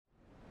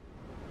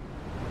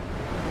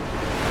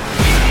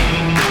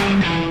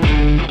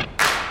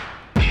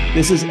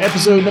This is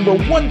episode number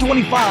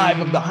 125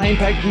 of the High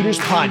Impact Leaders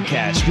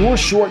Podcast, your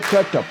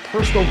shortcut to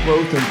personal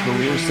growth and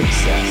career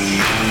success.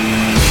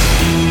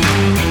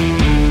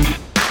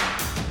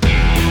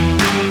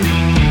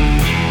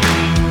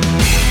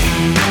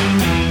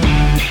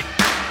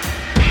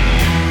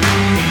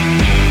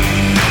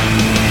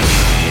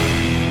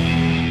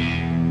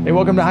 Hey,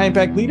 welcome to High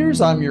Impact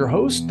Leaders. I'm your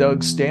host,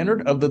 Doug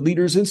Stannard of the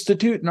Leaders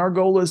Institute, and our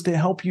goal is to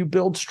help you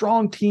build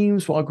strong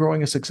teams while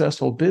growing a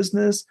successful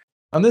business.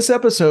 On this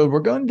episode, we're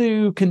going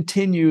to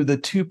continue the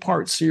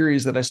two-part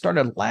series that I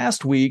started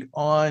last week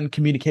on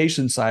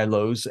communication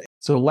silos.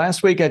 So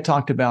last week, I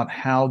talked about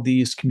how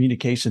these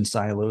communication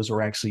silos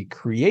are actually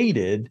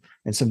created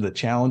and some of the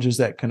challenges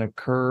that can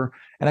occur.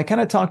 And I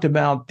kind of talked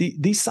about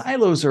these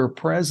silos are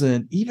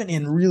present even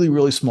in really,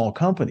 really small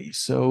companies.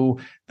 So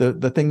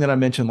the thing that I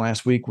mentioned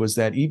last week was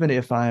that even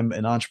if I'm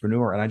an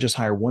entrepreneur and I just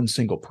hire one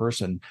single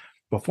person,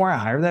 before I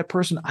hire that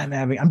person,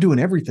 I'm doing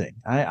everything.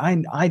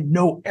 I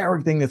know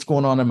everything that's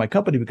going on in my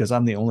company because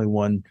I'm the only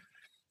one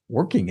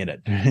working in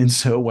it. And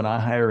so when I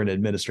hire an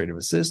administrative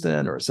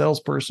assistant or a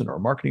salesperson or a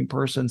marketing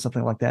person,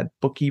 something like that,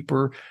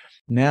 bookkeeper,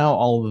 now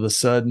all of a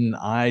sudden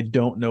I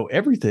don't know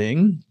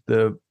everything.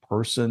 The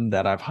person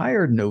that I've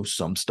hired knows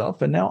some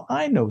stuff, and now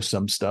I know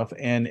some stuff.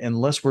 And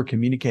unless we're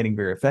communicating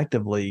very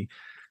effectively,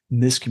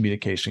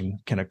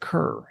 miscommunication can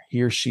occur.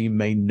 He or she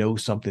may know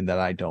something that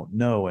I don't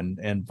know,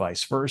 and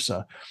vice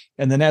versa.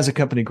 And then as a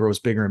company grows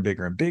bigger and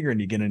bigger and bigger, and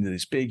you get into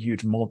these big,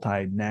 huge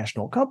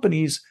multinational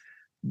companies,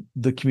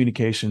 the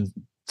communication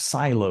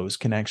silos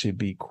can actually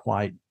be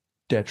quite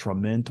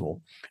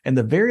detrimental. And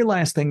the very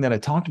last thing that I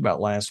talked about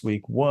last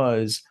week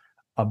was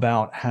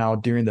about how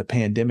during the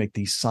pandemic,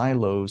 these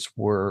silos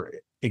were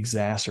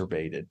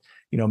exacerbated.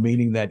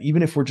 Meaning that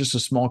even if we're just a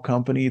small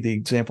company, the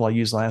example I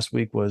used last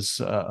week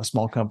was a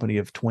small company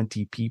of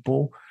 20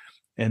 people,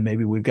 and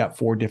maybe we've got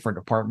 4 different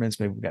departments.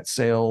 Maybe we've got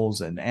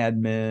sales and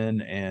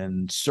admin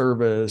and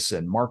service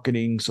and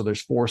marketing. So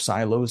there's 4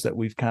 silos that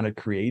we've kind of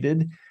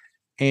created.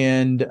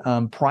 And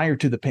prior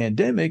to the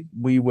pandemic,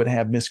 we would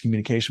have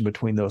miscommunication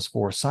between those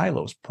 4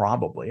 silos,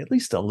 probably at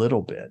least a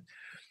little bit.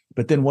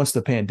 But then once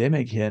the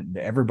pandemic hit,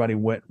 everybody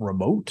went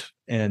remote.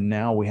 And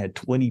now we had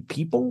 20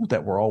 people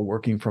that were all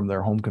working from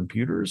their home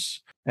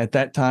computers. At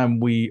that time,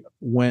 we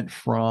went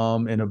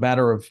from, in a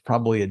matter of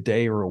probably a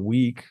day or a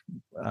week,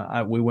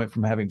 we went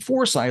from having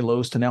 4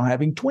 silos to now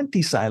having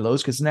 20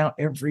 silos, because now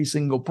every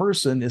single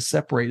person is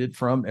separated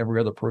from every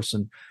other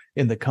person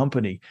in the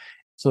company.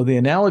 So the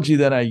analogy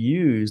that I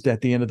used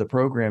at the end of the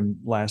program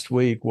last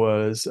week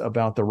was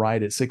about the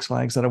ride at Six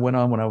Flags that I went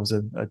on when I was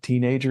a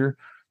teenager.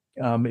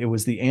 It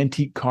was the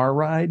antique car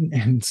ride.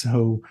 And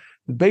so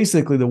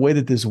basically the way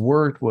that this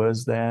worked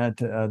was that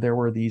there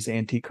were these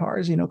antique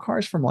cars,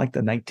 cars from like the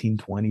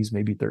 1920s,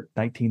 maybe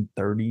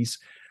 1930s,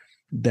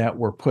 that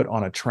were put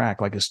on a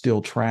track, like a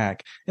steel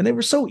track. And they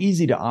were so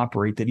easy to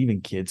operate that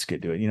even kids could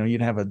do it.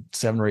 You'd have a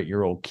 7 or 8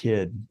 year old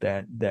kid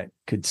that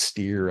could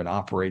steer and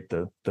operate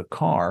the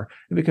car.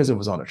 And because it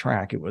was on a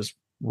track, it was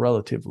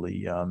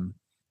relatively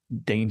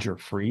danger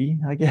free,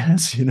 I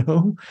guess,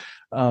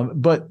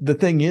 But the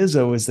thing is,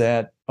 though, is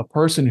that a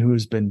person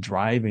who's been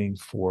driving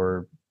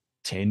for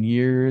 10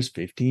 years,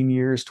 15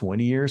 years,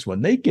 20 years,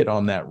 when they get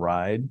on that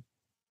ride,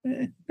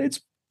 it's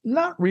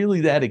not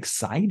really that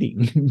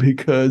exciting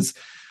because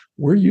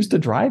we're used to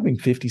driving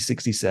 50,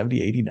 60,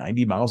 70, 80,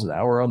 90 miles an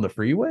hour on the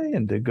freeway,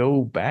 and to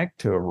go back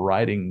to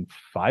riding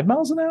 5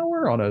 miles an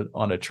hour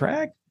on a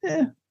track,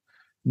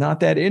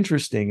 not that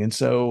interesting. And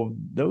so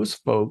those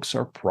folks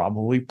are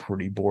probably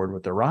pretty bored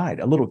with the ride.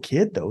 A little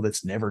kid, though,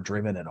 that's never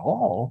driven at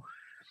all,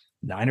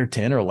 9 or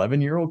 10 or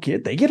 11-year-old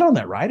kid, they get on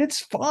that ride. It's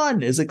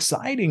fun, it's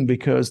exciting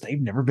because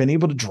they've never been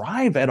able to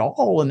drive at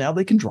all. And now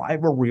they can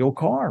drive a real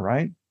car,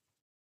 right?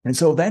 And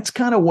so that's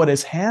kind of what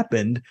has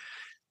happened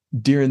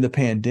during the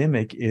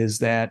pandemic, is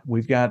that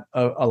we've got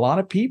a lot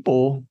of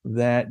people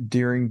that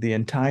during the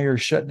entire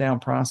shutdown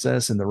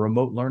process and the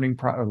remote learning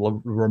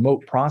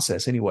remote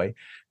process anyway,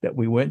 that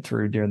we went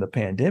through during the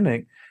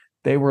pandemic,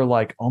 they were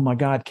like, oh my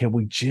God, can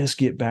we just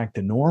get back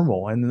to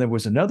normal? And then there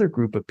was another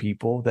group of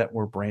people that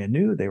were brand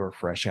new. They were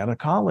fresh out of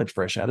college,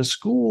 fresh out of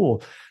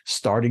school,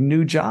 starting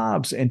new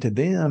jobs. And to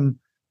them,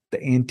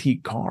 the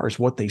antique cars,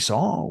 what they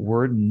saw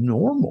were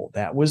normal.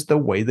 That was the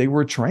way they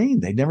were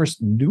trained. They never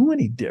knew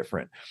any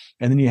different.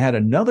 And then you had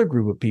another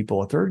group of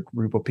people, a third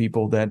group of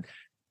people that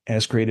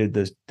has created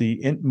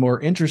the more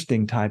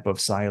interesting type of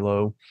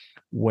silo,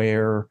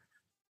 where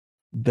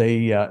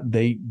they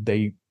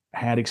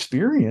had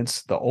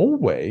experience the old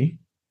way,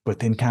 but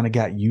then kind of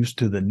got used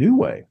to the new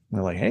way.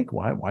 They're like, hey,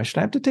 why should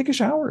I have to take a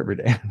shower every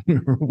day?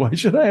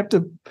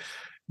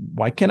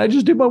 Why can't I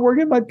just do my work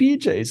in my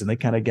PJs? And they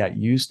kind of got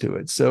used to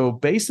it. So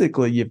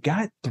basically, you've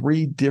got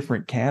 3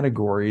 different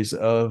categories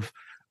of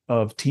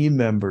team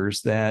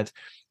members that,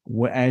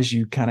 as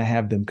you kind of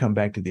have them come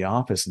back to the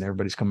office and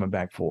everybody's coming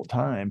back full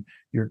time,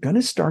 you're going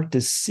to start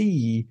to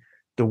see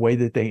the way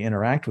that they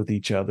interact with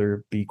each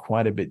other be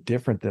quite a bit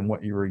different than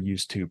what you were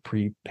used to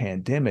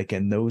pre-pandemic.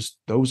 And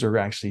those are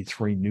actually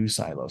three new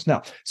silos.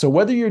 Now, so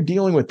whether you're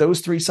dealing with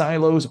those three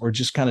silos or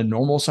just kind of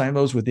normal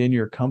silos within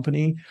your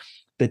company,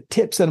 the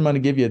tips that I'm going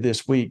to give you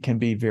this week can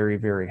be very,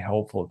 very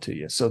helpful to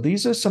you. So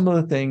these are some of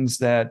the things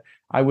that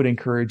I would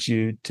encourage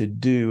you to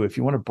do if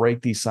you want to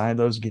break these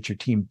silos, get your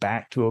team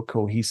back to a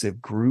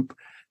cohesive group.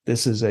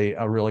 This is a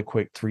really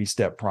quick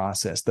 3-step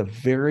process. The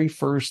very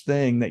first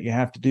thing that you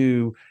have to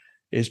do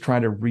is try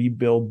to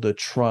rebuild the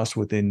trust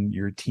within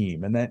your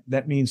team. And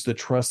that means the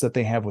trust that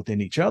they have within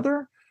each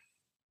other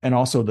and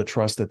also the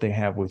trust that they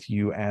have with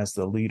you as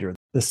the leader.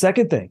 The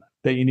second thing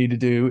that you need to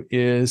do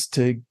is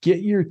to get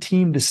your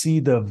team to see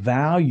the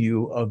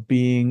value of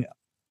being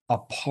a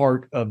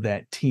part of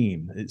that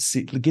team.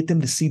 Get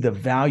them to see the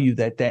value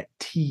that that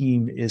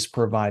team is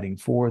providing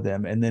for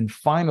them. And then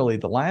finally,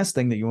 the last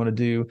thing that you want to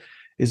do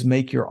is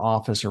make your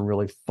office a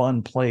really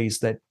fun place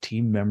that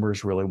team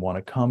members really want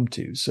to come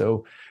to.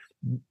 So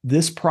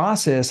this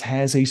process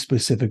has a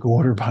specific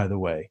order, by the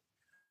way.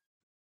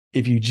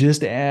 If you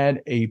just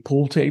add a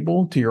pool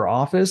table to your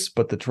office,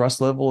 but the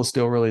trust level is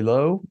still really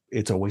low,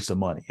 it's a waste of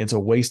money. It's a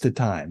waste of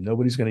time.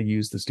 Nobody's going to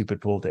use the stupid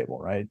pool table,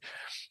 right?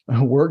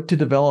 Work to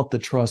develop the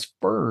trust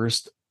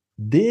first,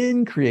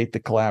 then create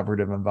the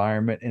collaborative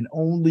environment, and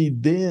only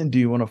then do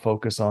you want to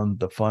focus on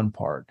the fun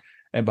part.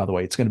 And by the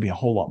way, it's going to be a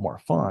whole lot more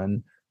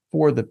fun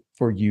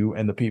for you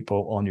and the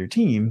people on your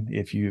team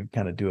if you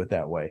kind of do it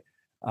that way.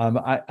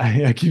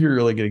 I give you a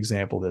really good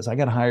example of this. I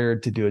got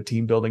hired to do a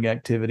team building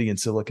activity in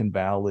Silicon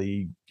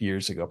Valley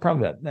years ago,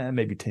 probably about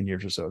maybe 10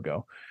 years or so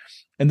ago.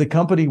 And the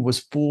company was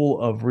full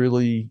of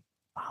really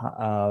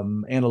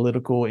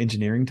analytical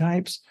engineering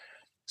types.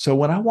 So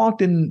when I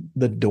walked in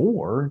the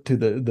door to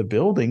the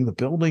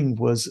building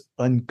was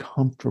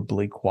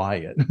uncomfortably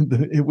quiet.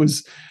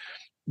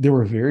 There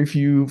were very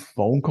few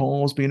phone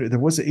calls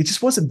it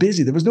just wasn't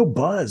busy. There was no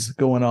buzz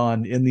going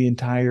on in the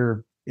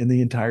entire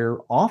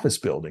office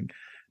building.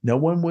 No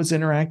one was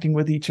interacting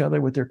with each other,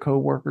 with their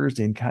coworkers.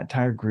 The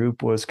entire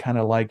group was kind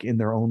of like in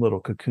their own little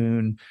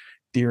cocoon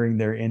during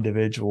their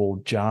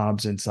individual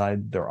jobs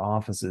inside their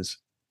offices.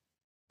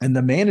 And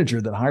the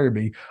manager that hired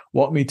me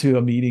walked me to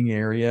a meeting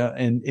area.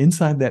 And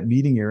inside that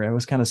meeting area, I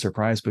was kind of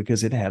surprised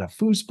because it had a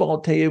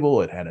foosball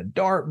table. It had a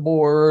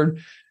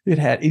dartboard.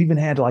 It even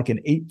had like an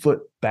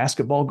 8-foot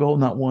basketball goal,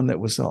 not one that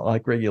was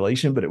like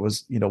regulation, but it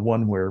was,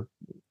 one where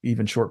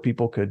even short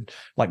people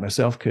like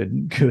myself,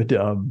 could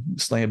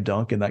slam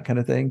dunk and that kind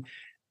of thing.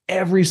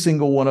 Every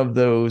single one of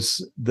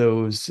those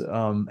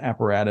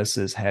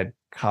apparatuses had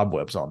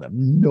cobwebs on them.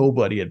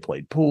 Nobody had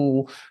played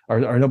pool or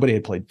nobody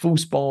had played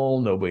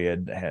foosball. Nobody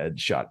had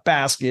shot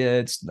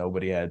baskets.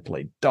 Nobody had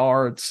played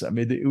darts. I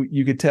mean,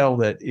 you could tell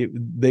that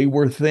they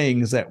were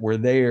things that were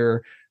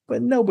there,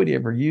 but nobody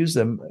ever used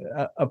them.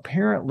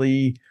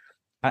 Apparently,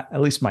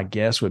 at least my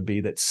guess would be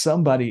that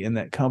somebody in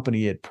that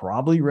company had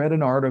probably read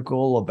an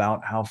article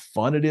about how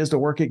fun it is to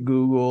work at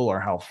Google or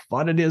how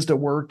fun it is to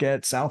work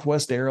at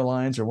Southwest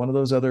Airlines or one of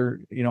those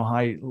other,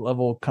 high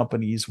level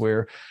companies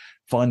where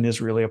fun is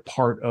really a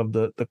part of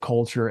the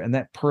culture. And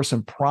that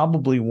person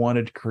probably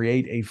wanted to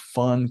create a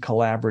fun,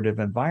 collaborative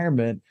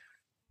environment,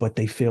 but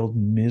they failed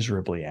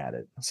miserably at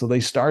it. So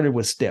they started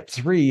with step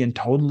 3 and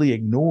totally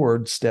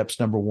ignored steps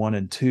number 1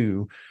 and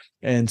 2.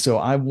 And so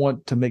I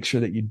want to make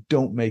sure that you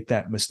don't make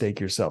that mistake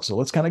yourself. So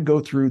let's kind of go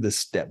through the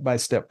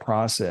step-by-step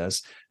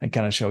process and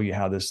kind of show you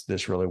how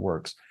this really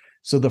works.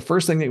 So the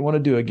first thing that you want to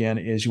do again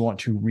is you want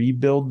to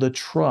rebuild the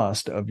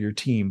trust of your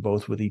team,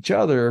 both with each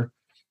other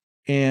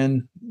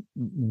and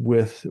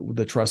with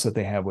the trust that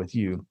they have with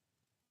you.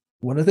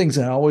 One of the things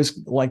I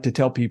always like to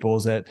tell people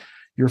is that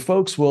your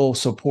folks will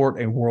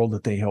support a world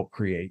that they help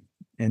create.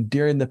 And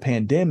during the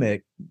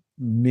pandemic,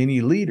 many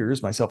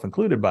leaders, myself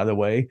included, by the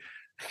way,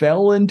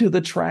 fell into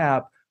the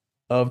trap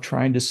of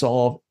trying to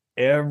solve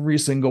every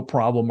single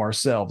problem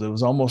ourselves. It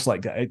was almost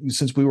like,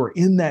 since we were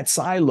in that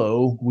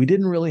silo, we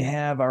didn't really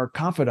have our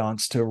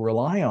confidants to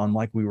rely on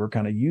like we were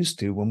kind of used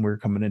to when we were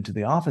coming into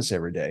the office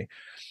every day.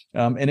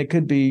 And it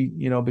could be,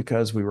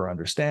 because we were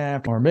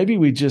understaffed, or maybe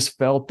we just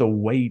felt the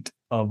weight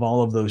of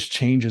all of those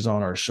changes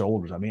on our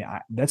shoulders. I mean,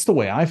 that's the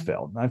way I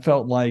felt. I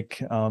felt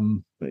like, but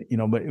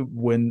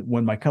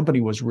when my company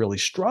was really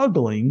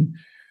struggling,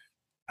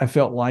 I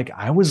felt like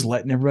I was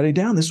letting everybody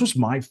down. This was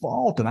my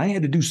fault, and I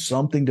had to do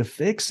something to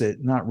fix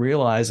it, not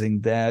realizing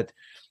that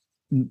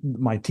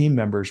my team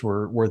members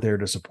were there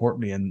to support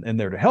me and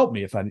there to help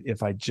me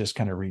if I just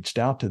kind of reached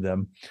out to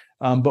them.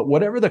 But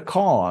whatever the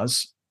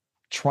cause,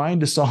 trying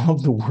to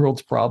solve the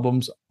world's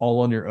problems all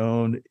on your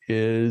own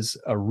is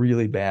a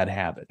really bad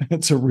habit.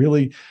 It's a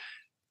really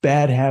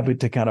bad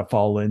habit to kind of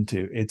fall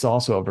into. It's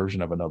also a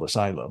version of another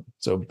silo.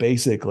 So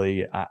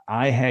basically,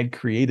 I had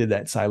created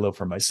that silo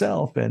for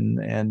myself,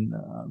 and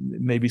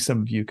maybe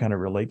some of you kind of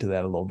relate to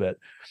that a little bit.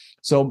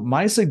 So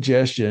my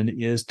suggestion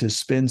is to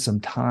spend some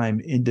time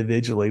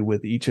individually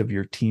with each of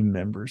your team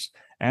members.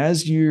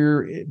 As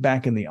you're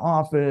back in the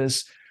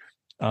office,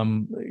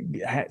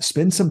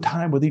 spend some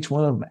time with each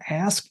one of them.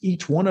 Ask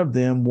each one of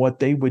them what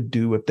they would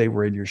do if they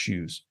were in your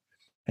shoes.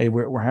 hey,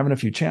 we're having a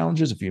few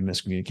challenges, a few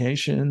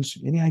miscommunications.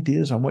 Any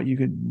ideas on what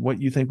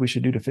you think we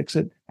should do to fix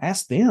it?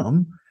 Ask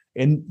them,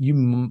 and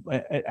you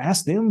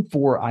ask them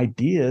for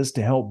ideas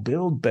to help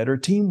build better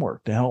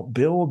teamwork, to help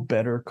build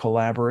better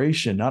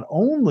collaboration. Not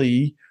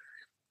only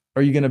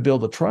are you going to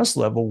build a trust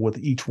level with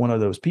each one of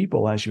those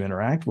people as you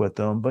interact with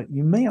them, but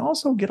you may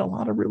also get a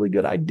lot of really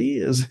good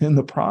ideas in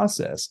the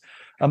process.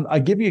 I'll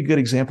give you a good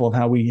example of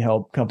how we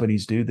help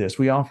companies do this.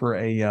 We offer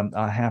a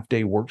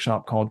half-day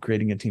workshop called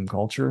Creating a Team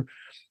Culture.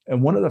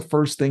 And one of the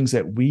first things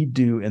that we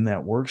do in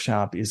that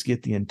workshop is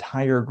get the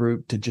entire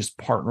group to just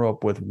partner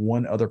up with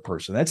one other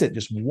person. That's it,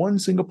 just one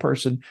single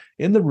person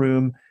in the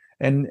room.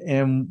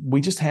 And we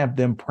just have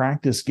them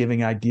practice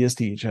giving ideas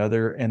to each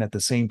other. And at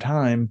the same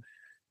time,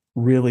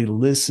 really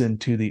listen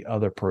to the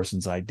other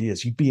person's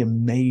ideas. You'd be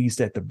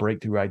amazed at the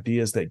breakthrough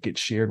ideas that get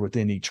shared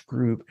within each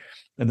group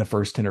in the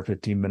first 10 or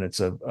 15 minutes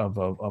of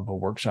a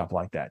workshop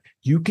like that.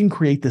 You can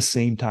create the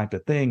same type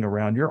of thing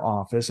around your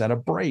office at a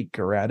break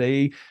or at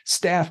a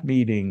staff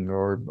meeting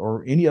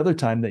or any other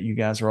time that you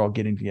guys are all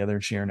getting together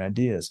and sharing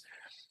ideas.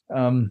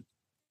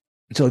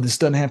 So this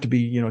doesn't have to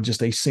be,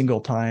 just a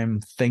single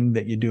time thing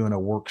that you do in a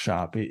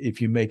workshop.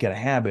 If you make it a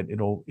habit,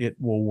 it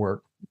will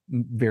work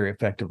very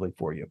effectively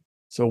for you.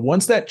 So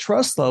once that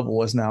trust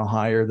level is now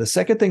higher, the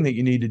second thing that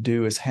you need to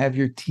do is have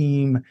your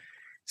team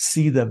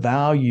see the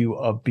value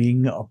of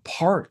being a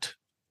part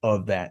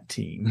of that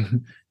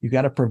team. You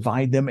got to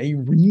provide them a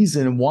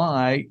reason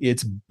why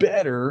it's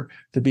better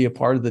to be a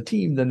part of the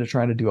team than to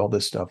try to do all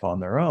this stuff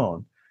on their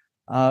own.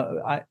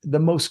 The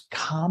most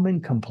common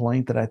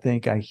complaint that I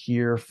think I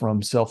hear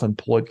from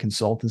self-employed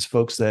consultants,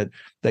 folks that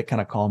kind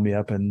of call me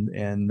up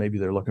and maybe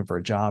they're looking for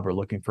a job or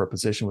looking for a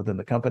position within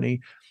the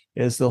company,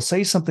 is they'll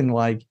say something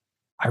like,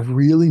 I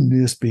really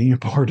miss being a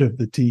part of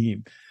the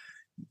team.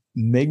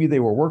 Maybe they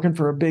were working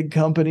for a big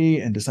company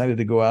and decided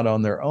to go out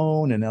on their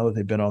own. And now that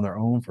they've been on their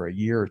own for a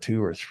year or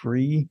two or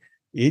three,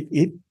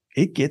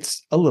 it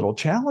gets a little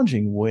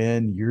challenging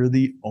when you're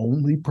the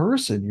only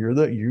person.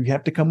 You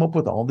have to come up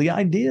with all the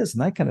ideas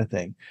and that kind of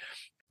thing.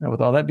 Now,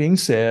 with all that being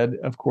said,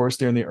 of course,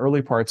 during the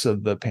early parts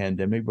of the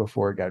pandemic,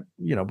 before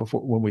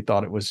when we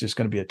thought it was just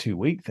going to be a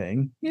 2-week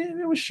thing,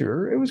 it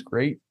was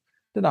great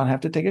to not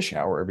have to take a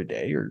shower every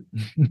day or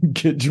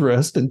get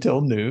dressed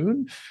until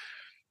noon.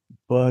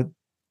 But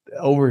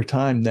over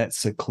time, that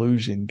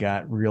seclusion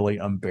got really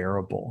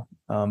unbearable.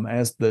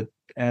 As the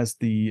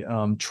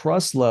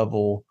trust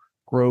level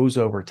grows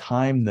over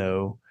time,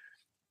 though,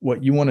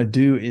 what you want to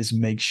do is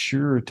make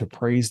sure to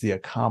praise the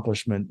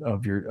accomplishments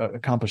of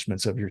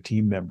your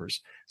team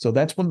members. So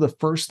that's one of the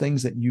first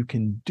things that you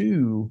can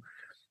do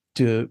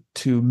to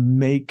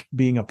make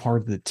being a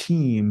part of the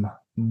team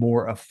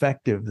more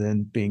effective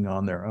than being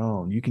on their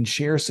own. You can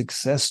share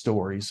success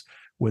stories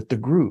with the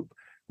group.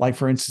 Like,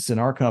 for instance, in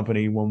our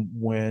company,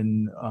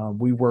 when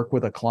we work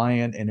with a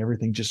client and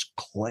everything just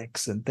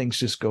clicks and things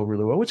just go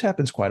really well, which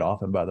happens quite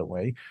often, by the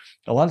way.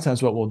 A lot of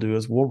times what we'll do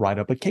is we'll write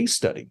up a case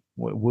study.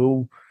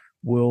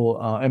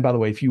 And by the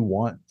way, if you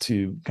want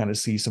to kind of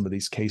see some of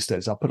these case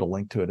studies, I'll put a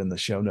link to it in the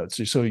show notes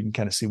just so you can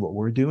kind of see what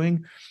we're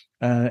doing.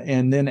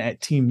 And then at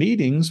team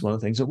meetings, one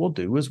of the things that we'll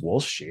do is we'll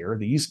share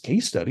these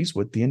case studies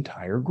with the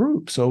entire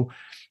group. So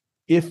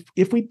if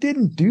we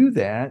didn't do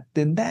that,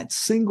 then that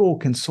single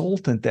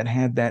consultant that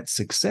had that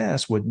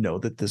success would know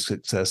that the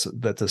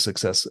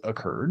success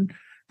occurred,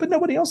 but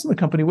nobody else in the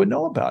company would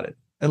know about it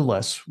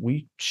unless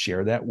we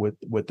share that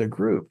with the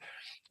group.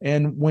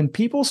 And when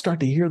people start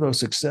to hear those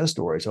success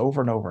stories over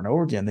and over and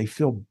over again, they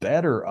feel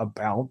better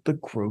about the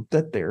group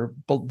that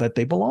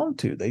they belong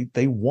to.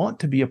 They want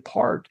to be a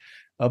part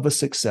of a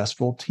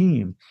successful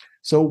team.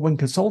 So when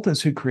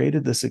consultants who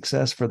created the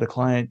success for the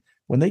client,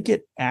 when they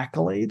get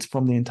accolades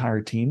from the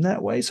entire team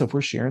that way, so if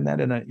we're sharing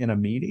that in a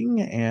meeting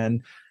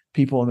and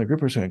people in the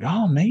group are saying,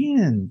 oh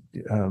man,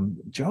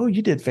 Joe,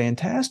 you did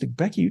fantastic.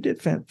 Becky, you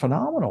did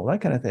phenomenal,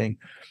 that kind of thing.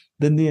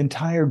 Then the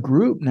entire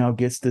group now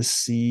gets to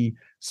see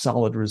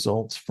solid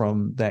results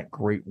from that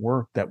great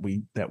work that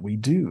we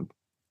do.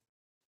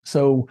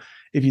 So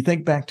if you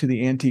think back to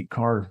the antique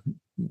car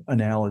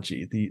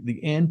analogy, the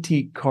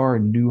antique car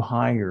new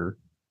hire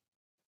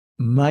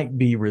might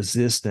be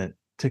resistant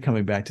to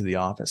coming back to the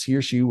office. He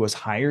or she was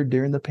hired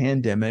during the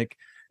pandemic,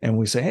 and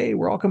we say, hey,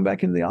 we're all coming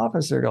back into the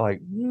office. They're like,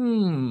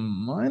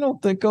 I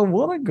don't think I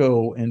want to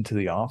go into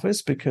the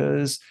office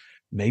because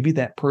maybe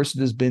that person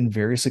has been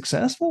very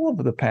successful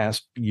over the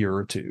past year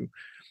or two.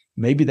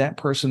 Maybe that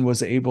person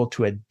was able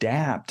to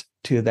adapt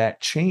to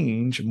that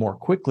change more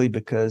quickly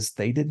because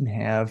they didn't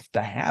have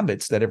the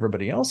habits that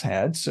everybody else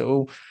had.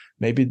 So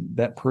maybe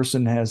that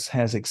person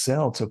has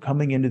excelled. So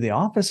coming into the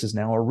office is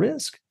now a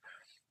risk.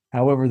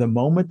 However, the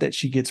moment that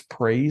she gets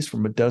praise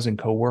from a dozen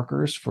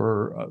coworkers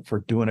for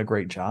doing a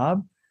great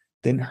job,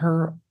 then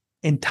her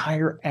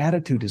entire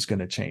attitude is going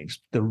to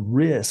change. The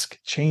risk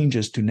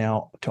changes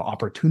to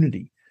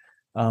opportunity.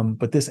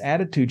 But this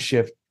attitude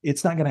shift,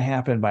 it's not going to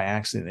happen by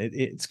accident.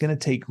 It's going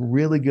to take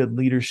really good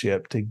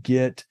leadership to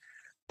get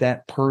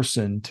that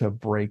person to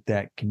break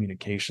that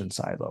communication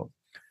silo.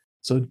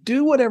 So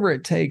do whatever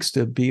it takes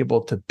to be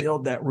able to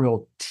build that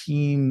real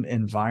team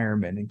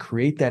environment and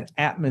create that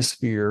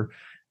atmosphere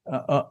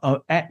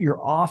at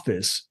your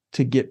office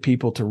to get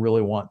people to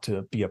really want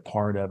to be a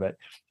part of it.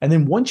 And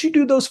then once you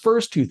do those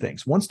first two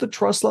things, once the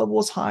trust level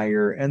is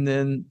higher, and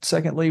then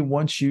secondly,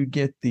 once you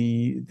get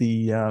the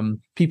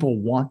people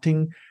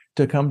wanting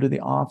to come to the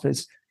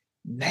office,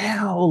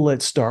 now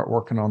let's start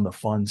working on the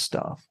fun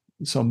stuff.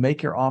 So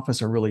make your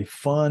office a really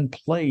fun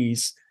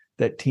place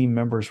that team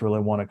members really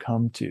want to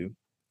come to.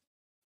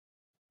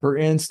 For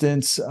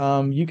instance,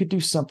 you could do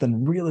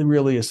something really,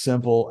 really as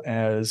simple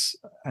as,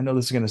 I know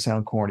this is going to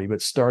sound corny,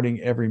 but starting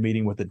every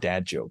meeting with a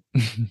dad joke,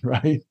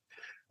 right?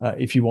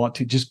 If you want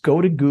to, just go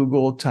to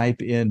Google,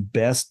 type in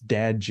best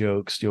dad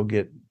jokes. You'll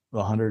get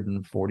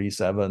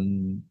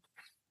 147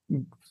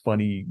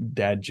 funny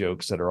dad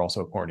jokes that are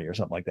also corny or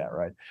something like that,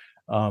 right?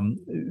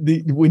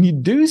 When you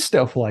do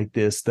stuff like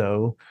this,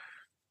 though,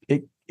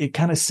 it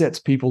kind of sets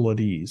people at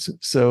ease.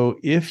 So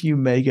if you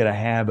make it a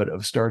habit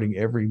of starting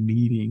every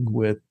meeting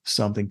with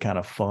something kind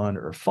of fun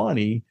or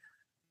funny,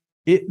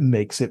 it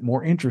makes it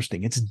more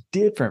interesting. It's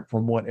different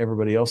from what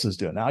everybody else is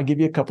doing. Now, I'll give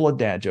you a couple of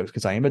dad jokes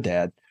because I am a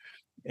dad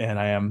and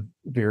I am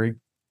very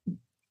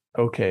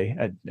okay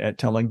at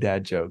telling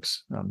dad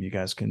jokes. You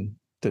guys can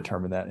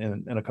determine that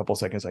in a couple of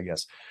seconds, I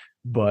guess.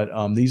 But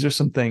these are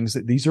some things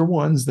these are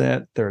ones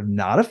that they're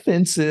not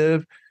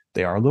offensive.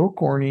 They are a little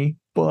corny,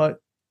 but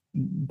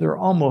they're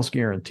almost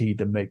guaranteed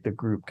to make the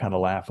group kind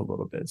of laugh a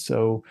little bit.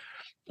 So,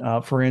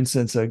 for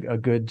instance, a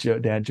good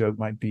dad joke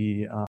might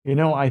be,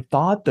 I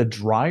thought the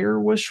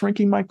dryer was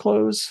shrinking my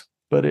clothes,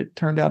 but it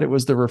turned out it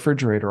was the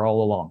refrigerator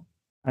all along.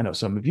 I know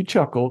some of you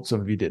chuckled, some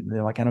of you didn't.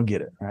 They're like, I don't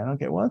get it. Right?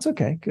 Okay, well, it's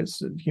okay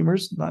because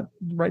humor's not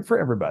right for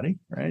everybody,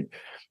 right?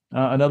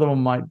 Another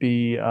one might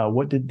be,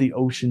 what did the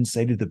ocean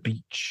say to the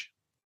beach?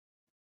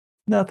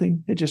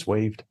 Nothing. It just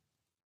waved.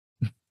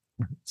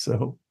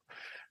 So,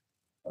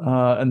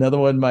 another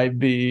one might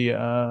be,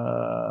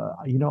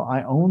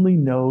 I only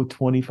know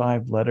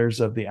 25 letters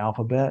of the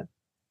alphabet.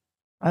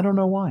 I don't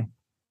know why.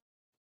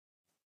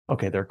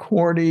 Okay, they're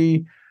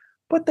corny,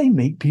 but they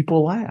make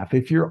people laugh.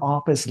 If your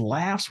office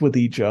laughs with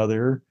each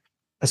other,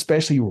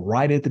 especially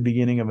right at the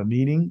beginning of a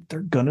meeting,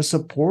 they're going to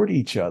support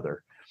each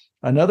other.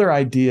 Another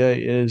idea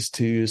is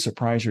to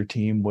surprise your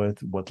team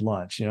with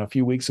lunch. A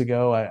few weeks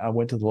ago, I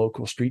went to the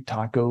local street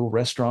taco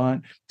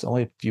restaurant. It's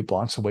only a few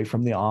blocks away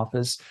from the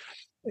office.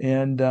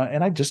 And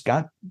I just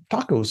got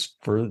tacos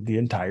for the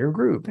entire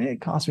group.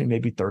 It cost me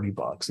maybe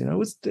 $30. It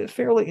was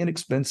fairly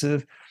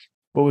inexpensive.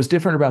 What was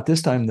different about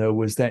this time, though,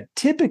 was that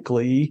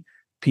typically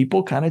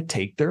people kind of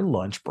take their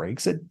lunch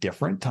breaks at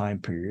different time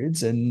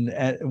periods. And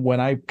when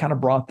I kind of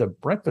brought the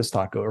breakfast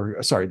taco,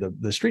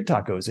 the street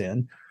tacos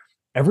in,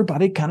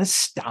 everybody kind of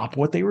stopped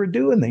what they were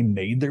doing. They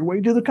made their way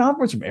to the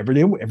conference room.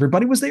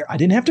 Everybody was there. I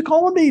didn't have to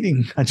call a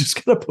meeting. I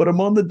just got to put them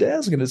on the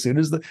desk. And as soon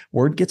as the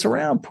word gets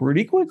around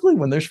pretty quickly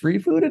when there's free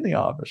food in the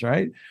office,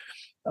 right?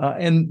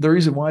 And the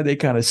reason why they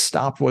kind of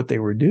stopped what they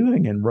were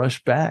doing and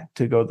rushed back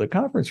to go to the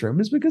conference room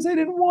is because they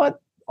didn't want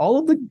all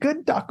of the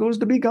good tacos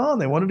to be gone.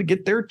 They wanted to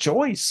get their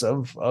choice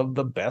of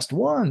the best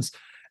ones.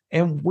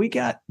 And we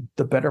got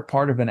the better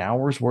part of an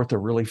hour's worth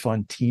of really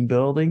fun team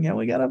building, and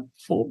we got a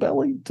full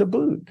belly to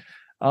boot.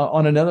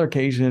 On another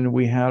occasion,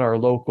 we had our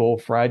local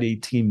Friday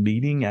team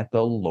meeting at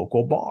the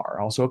local bar,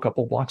 also a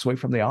couple blocks away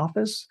from the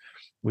office.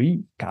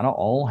 We kind of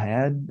all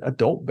had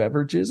adult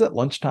beverages at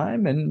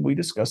lunchtime, and we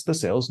discussed the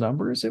sales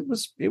numbers. It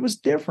was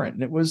different,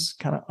 and it was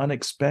kind of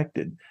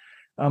unexpected.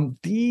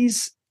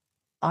 These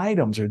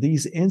items or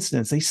these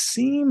incidents, they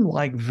seem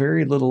like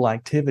very little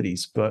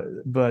activities,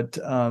 but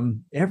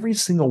every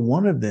single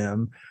one of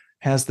them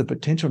has the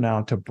potential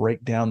now to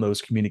break down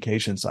those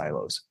communication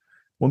silos.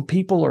 When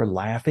people are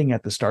laughing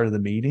at the start of the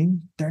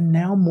meeting, they're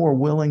now more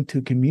willing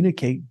to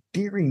communicate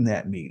during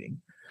that meeting.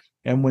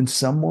 And when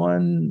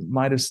someone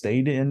might have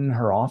stayed in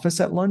her office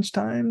at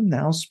lunchtime,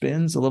 now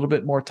spends a little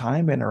bit more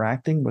time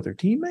interacting with her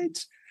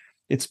teammates,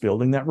 it's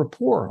building that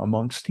rapport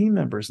amongst team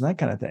members and that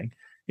kind of thing.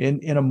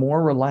 In a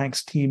more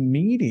relaxed team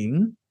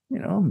meeting,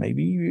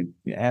 maybe you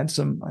add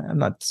some, I'm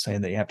not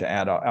saying that you have to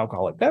add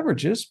alcoholic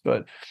beverages,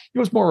 but it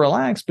was more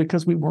relaxed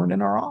because we weren't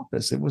in our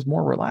office. It was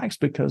more relaxed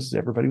because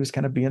everybody was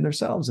kind of being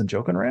themselves and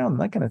joking around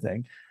and that kind of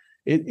thing.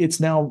 It's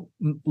now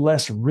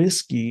less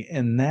risky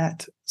in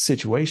that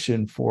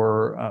situation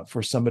for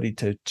somebody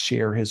to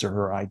share his or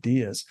her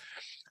ideas.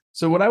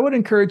 So what I would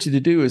encourage you to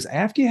do is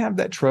after you have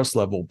that trust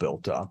level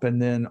built up,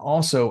 and then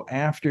also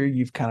after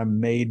you've kind of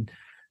made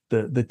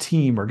the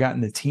team or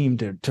gotten the team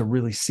to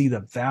really see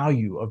the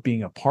value of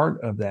being a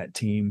part of that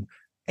team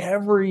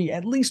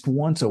at least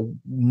once a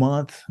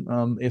month,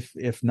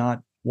 if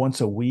not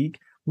once a week,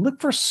 look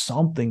for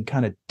something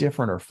kind of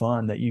different or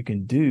fun that you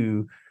can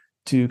do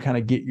to kind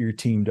of get your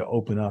team to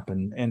open up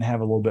and have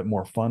a little bit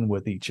more fun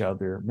with each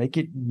other. Make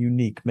it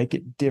unique, make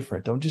it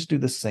different. Don't just do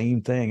the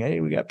same thing.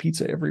 Hey, we got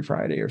pizza every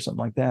Friday or something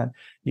like that.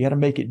 You got to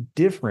make it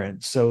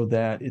different so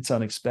that it's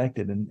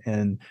unexpected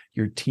and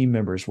your team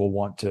members will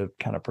want to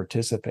kind of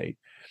participate.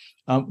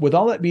 With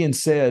all that being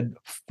said,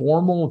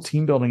 formal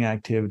team building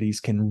activities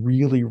can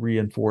really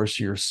reinforce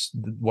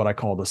what I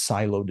call the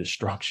silo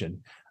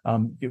destruction.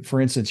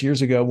 For instance,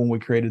 years ago when we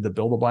created the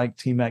Build a Bike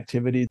team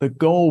activity, the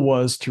goal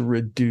was to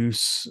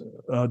reduce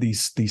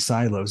these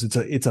silos.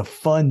 It's a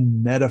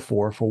fun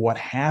metaphor for what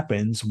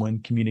happens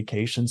when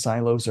communication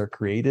silos are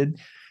created.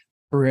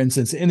 For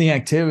instance, in the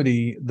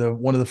activity,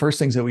 one of the first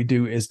things that we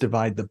do is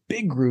divide the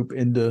big group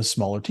into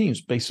smaller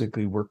teams.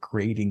 Basically, we're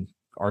creating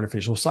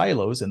artificial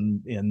silos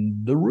in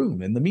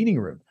the meeting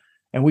room.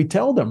 And we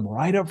tell them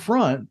right up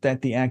front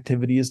that the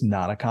activity is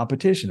not a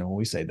competition. And when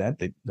we say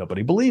that,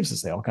 nobody believes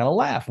us. They all kind of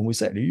laugh. And we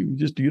say,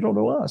 you don't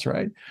know us,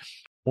 right?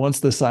 Once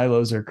the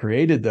silos are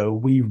created, though,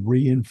 we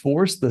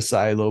reinforce the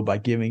silo by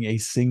giving a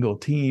single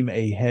team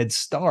a head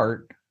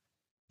start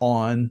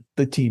on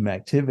the team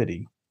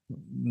activity.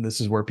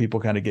 This is where people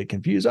kind of get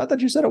confused. I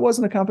thought you said it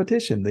wasn't a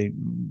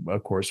competition.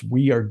 Of course,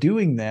 we are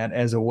doing that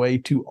as a way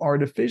to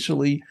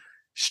artificially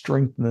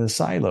strengthen the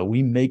silo.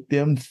 We make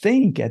them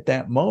think at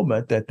that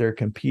moment that they're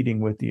competing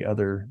with the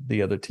other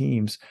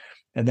teams,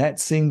 and that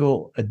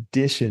single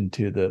addition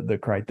to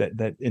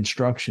that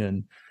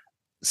instruction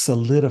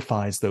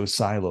solidifies those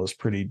silos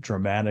pretty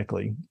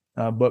dramatically.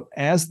 But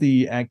as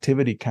the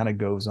activity kind of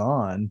goes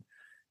on,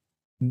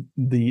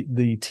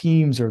 the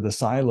teams or the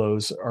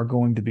silos are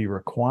going to be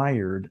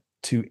required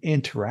to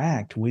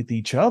interact with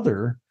each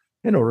other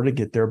in order to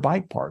get their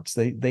bike parts.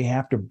 They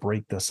have to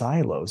break the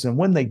silos, and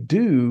when they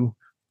do,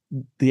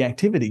 the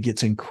activity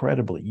gets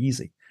incredibly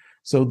easy.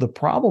 So the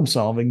problem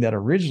solving that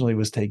originally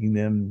was taking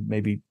them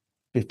maybe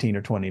 15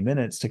 or 20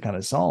 minutes to kind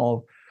of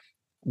solve,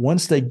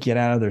 once they get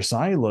out of their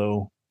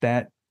silo,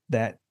 that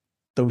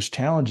those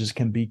challenges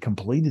can be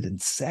completed in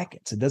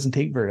seconds. It doesn't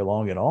take very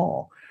long at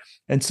all.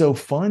 And so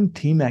fun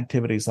team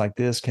activities like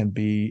this can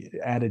be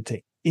added to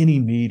any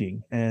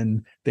meeting,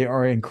 and they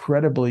are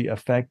incredibly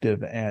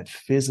effective at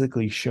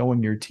physically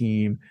showing your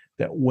team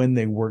that when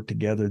they work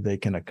together, they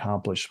can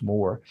accomplish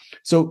more.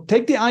 So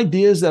take the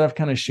ideas that I've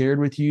kind of shared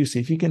with you, see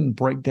if you can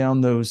break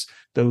down those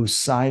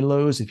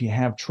silos. If you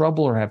have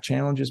trouble or have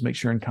challenges, make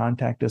sure and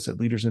contact us at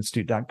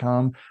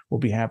leadersinstitute.com. We'll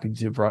be happy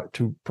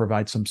to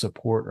provide some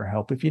support or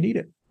help if you need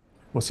it.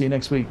 We'll see you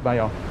next week. Bye,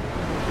 y'all.